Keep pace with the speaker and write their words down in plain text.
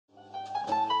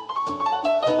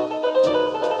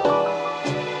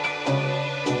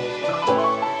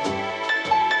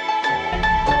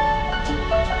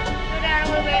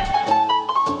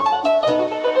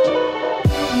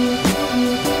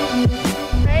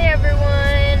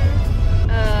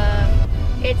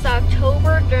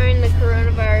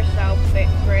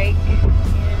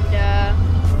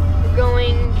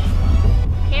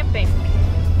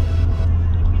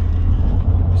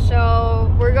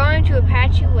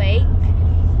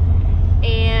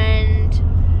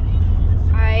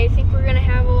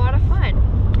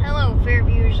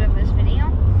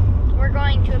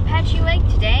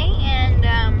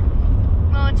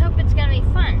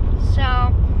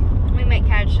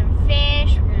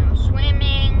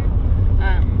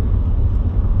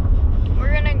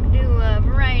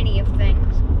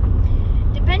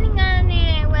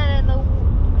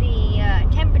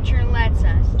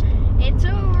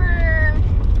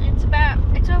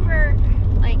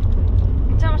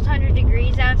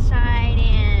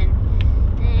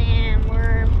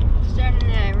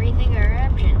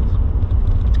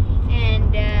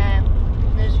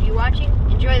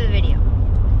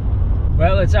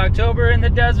it's October in the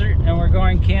desert and we're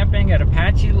going camping at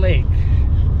Apache Lake.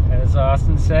 As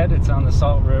Austin said, it's on the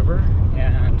Salt River,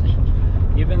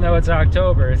 and even though it's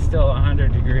October, it's still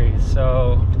 100 degrees.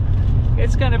 So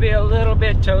it's going to be a little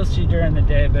bit toasty during the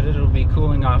day, but it'll be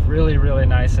cooling off really, really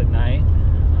nice at night.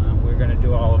 We're going to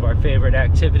do all of our favorite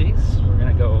activities. We're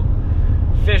going to go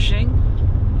fishing,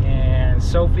 and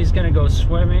Sophie's going to go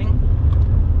swimming,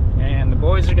 and the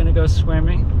boys are going to go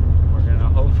swimming. We're going to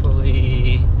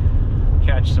hopefully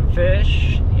catch some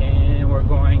fish, and we're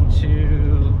going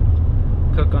to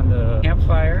cook on the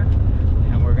campfire,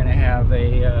 and we're going to have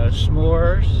a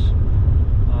s'mores,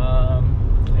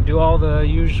 and do all the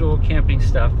usual camping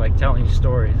stuff like telling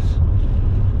stories.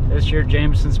 This year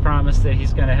Jameson's promised that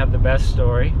he's going to have the best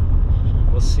story.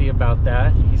 We'll see about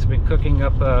that. He's been cooking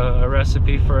up a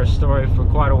recipe for a story for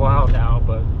quite a while now,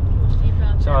 but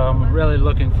so I'm really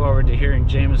looking forward to hearing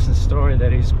Jameson's story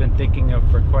that he's been thinking of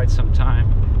for quite some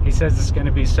time. He says it's going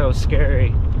to be so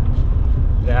scary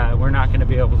that we're not going to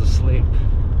be able to sleep.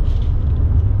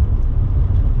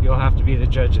 You'll have to be the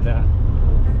judge of that.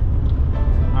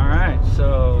 Alright,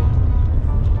 so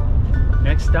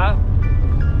next stop,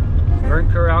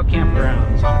 Burnt Corral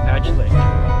Campgrounds on Apache Lake.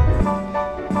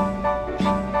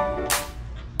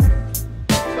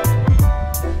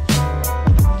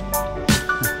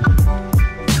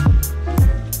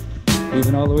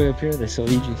 Even all the way up here, they sell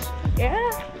EGs. Yeah,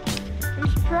 I'm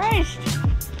surprised.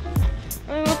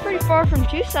 I mean, we're pretty far from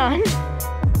Tucson.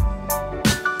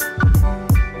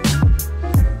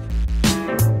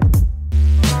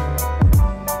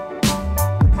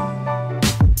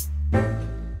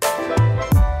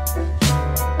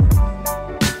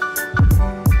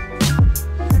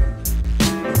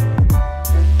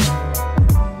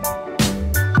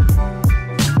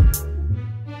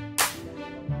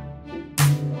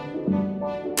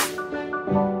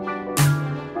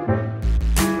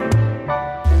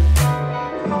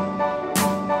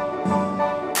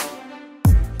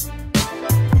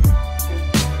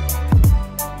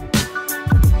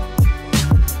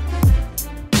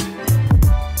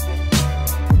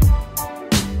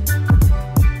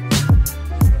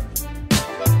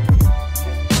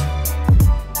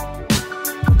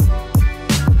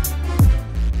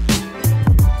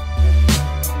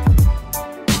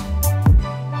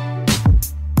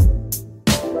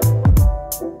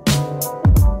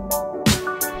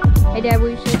 Hey Dad, will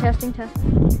you say testing,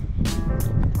 testing?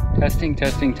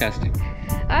 Testing.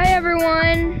 Hi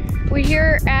everyone, we're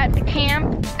here at the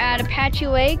camp at Apache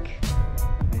Lake.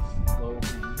 Nice slow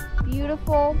pace.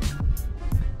 Beautiful.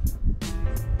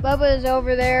 Bubba's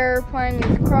over there playing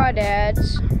with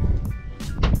crawdads.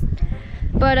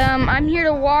 But I'm here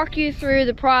to walk you through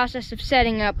the process of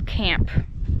setting up camp.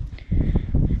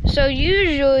 So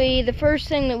usually the first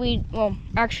thing that we, well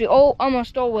actually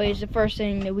almost always the first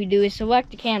thing that we do is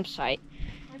select a campsite.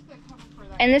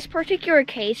 In this particular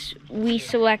case, we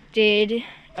selected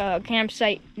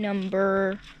campsite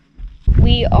number,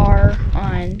 we are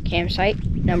on campsite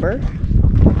number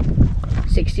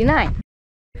 69.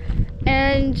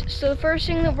 And so the first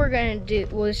thing that we're going to do,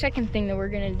 well the second thing that we're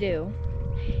going to do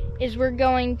is we're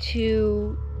going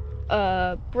to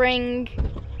bring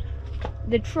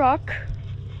the truck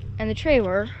and the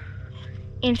trailer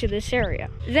into this area.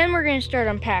 Then we're going to start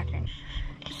unpacking.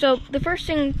 So the first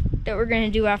thing that we're going to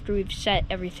do after we've set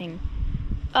everything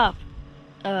up,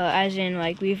 as in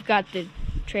like we've got the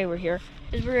trailer here,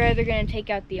 is we're either going to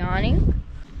take out the awning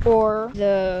or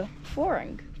the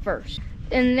flooring first.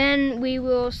 And then we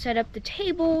will set up the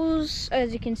tables,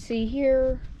 as you can see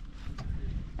here,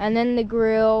 and then the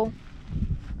grill,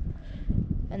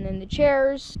 and then the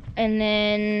chairs, and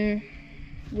then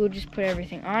we'll just put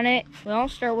everything on it. We'll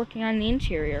start working on the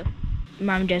interior.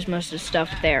 Mom does most of the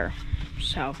stuff there,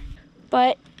 so.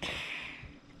 But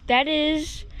that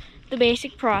is the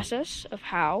basic process of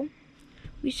how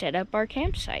we set up our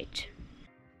campsite.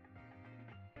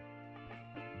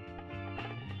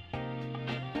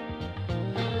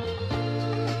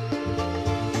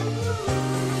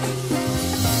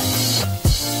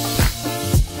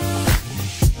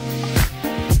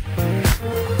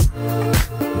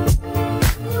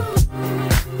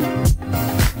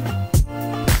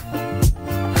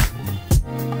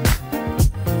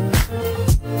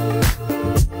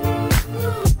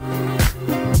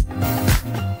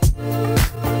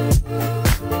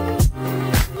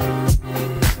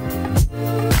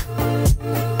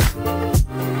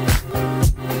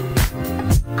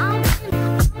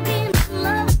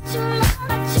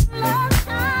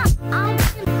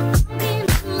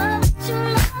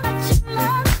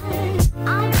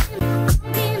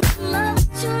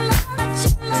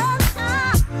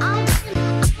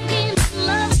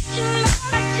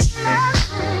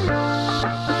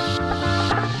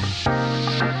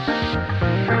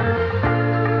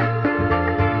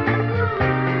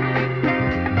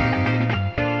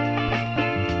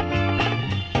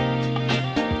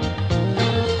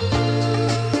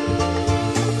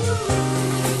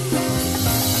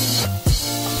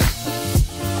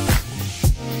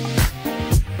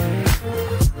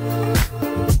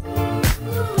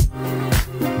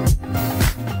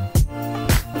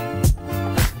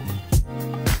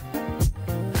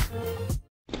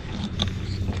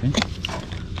 Okay.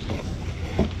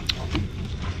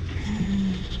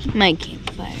 My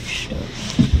campfire story.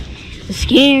 The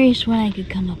scariest one I could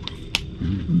come up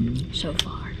with so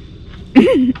far.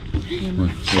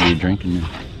 What are you drinking now?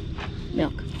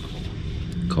 Milk.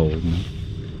 Cold milk.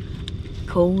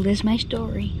 Cold is my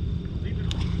story.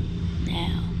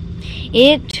 Now,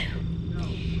 it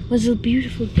was a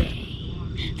beautiful day.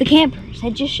 The campers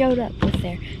had just showed up with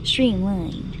their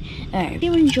streamlined. They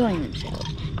were enjoying themselves.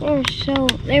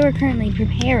 They were currently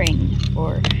preparing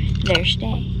for their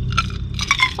stay.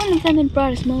 One of them had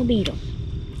brought a small beetle.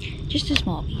 Just a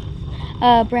small beetle.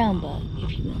 A brown bug,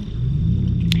 if you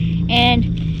will. And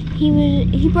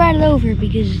he brought it over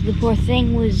because the poor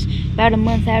thing was about a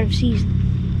month out of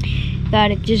season.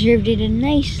 Thought it deserved a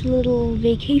nice little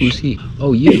vacation. Who's he?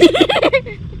 Oh, you.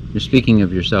 You're speaking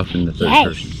of yourself in the third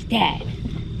person. Yes, Dad.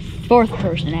 Fourth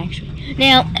person, actually.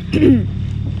 Now,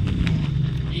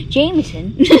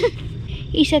 Jameson,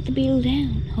 he set the beetle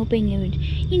down, hoping it would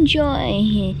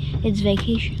enjoy its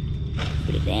vacation.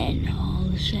 But then, all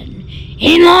of a sudden,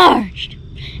 it enlarged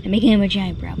and became a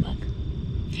giant brown bug.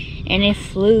 And it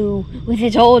flew with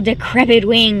its old decrepit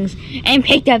wings and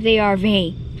picked up the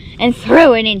RV and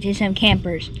threw it into some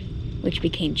campers, which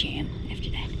became jam after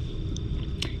that.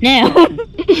 Now,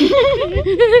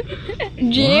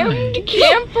 Jammed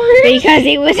campers? because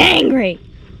it was angry.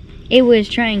 It was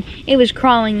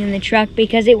crawling in the truck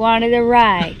because it wanted a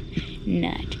ride.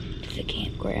 Not to the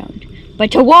campground,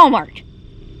 but to Walmart.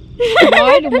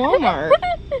 Why to Walmart?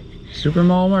 Super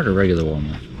Walmart or regular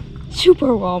Walmart? Super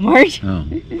Walmart. Oh.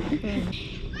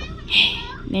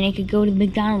 And it could go to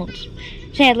McDonald's.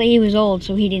 Sadly, he was old,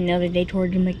 so he didn't know that they tore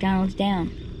the McDonald's down.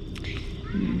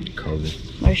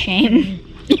 COVID. What a shame.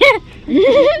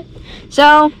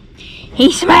 So,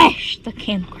 he smashed the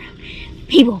campground.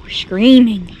 People were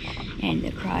screaming, and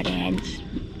the crawdads,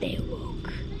 they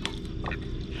awoke.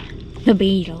 The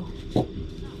beetle,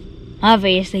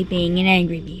 obviously being an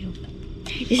angry beetle,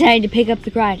 decided to pick up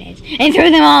the crawdads and throw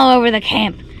them all over the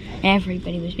camp.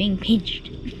 Everybody was being pinched.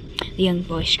 The young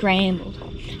boy scrambled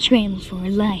for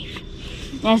his life.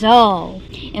 That's all.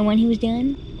 And when he was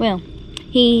done, well,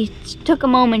 he took a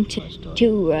moment to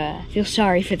feel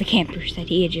sorry for the campers that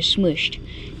he had just smushed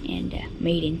and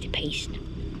made into paste.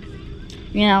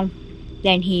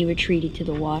 Then he retreated to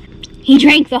the water. He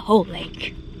drank the whole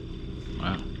lake.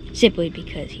 Wow. Simply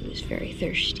because he was very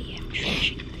thirsty after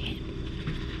finishing the camp.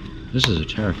 This is a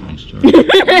terrifying story.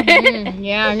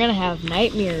 Yeah, I'm gonna have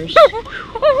nightmares.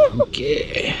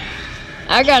 Okay.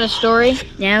 I got a story.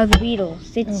 Now the beetle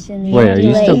sits in the Wait, are empty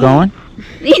you still lake. going?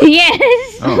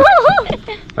 Yes. Oh.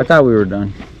 I thought we were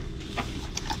done.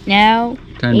 Now,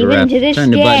 Time to even wrap. to this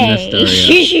Time to button this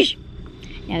day, story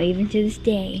up. now even to this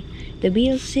day, the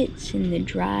beetle sits in the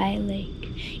dry lake,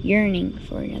 yearning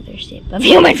for another sip of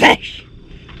human flesh.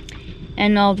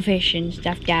 And all the fish and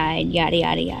stuff died, yada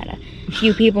yada yada. A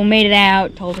few people made it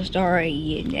out, told the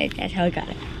story. That's how I got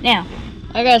it. Now,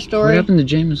 I got a What story. happened to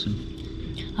Jameson?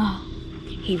 oh,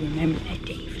 he remembered that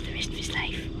day for the rest of his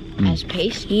life. As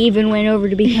paste. He even went over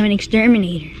to become an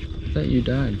exterminator. I thought you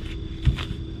died.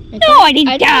 No, I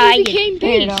didn't die. He became you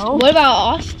paste. know. What about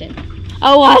Austin?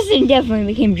 Oh, Austin definitely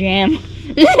became jam.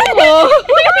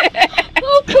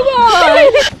 Oh, come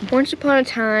on! Once upon a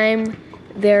time,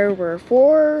 there were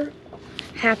 4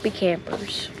 happy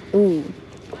campers. Ooh.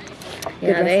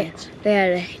 Yeah, they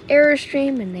had an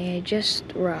Airstream and they had just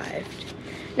arrived.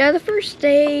 Now, the first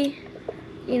day,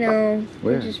 Where?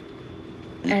 we just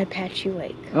at Apache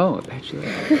Lake. Oh, Apache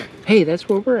Lake. Hey, that's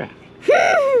where we're at.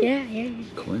 Yeah.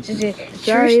 Coincidence.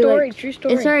 True story.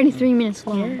 It's already 3 minutes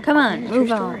long. Yeah, Come on, yeah, move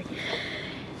true on. story.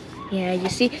 Yeah, you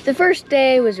see, the first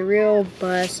day was a real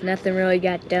bust. Nothing really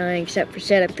got done except for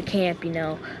set up the camp,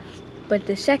 But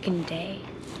the second day,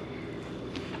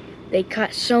 they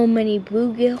caught so many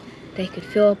bluegill, they could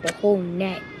fill up a whole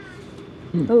net.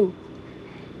 Oh.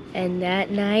 And that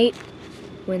night,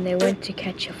 when they went to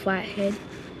catch a flathead,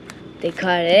 they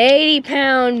caught an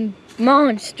 80-pound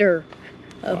monster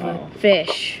of a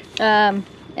fish.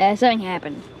 Something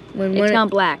happened. When It's gone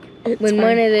black. when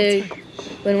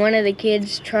one of the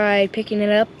kids tried picking it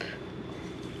up,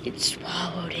 it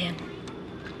swallowed him.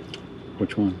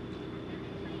 Which one?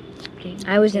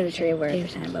 I was in the trailer at the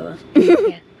time, Bubba.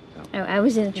 Yeah. I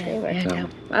was in the trailer. Yeah.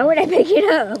 Why would I pick it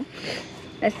up?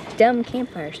 That's dumb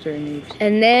campfire story moves.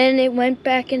 And then it went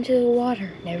back into the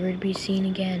water, never to be seen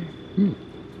again.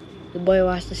 The boy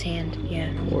lost his hand.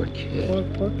 Yeah. Poor kid.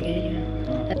 Poor kid.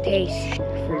 Yeah. A taste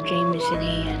for Jameson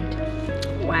hand.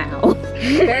 Wow.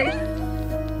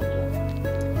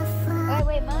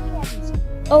 Wait, mommy hasn't seen.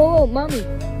 Oh, mommy.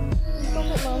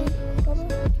 Bubba, mommy.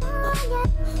 Bubba.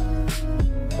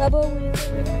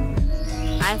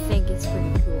 Bubba, I think it's pretty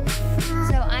cool.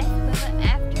 So after you're done,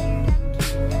 after you're done,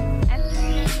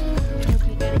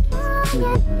 you gotta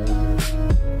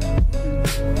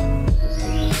kiss.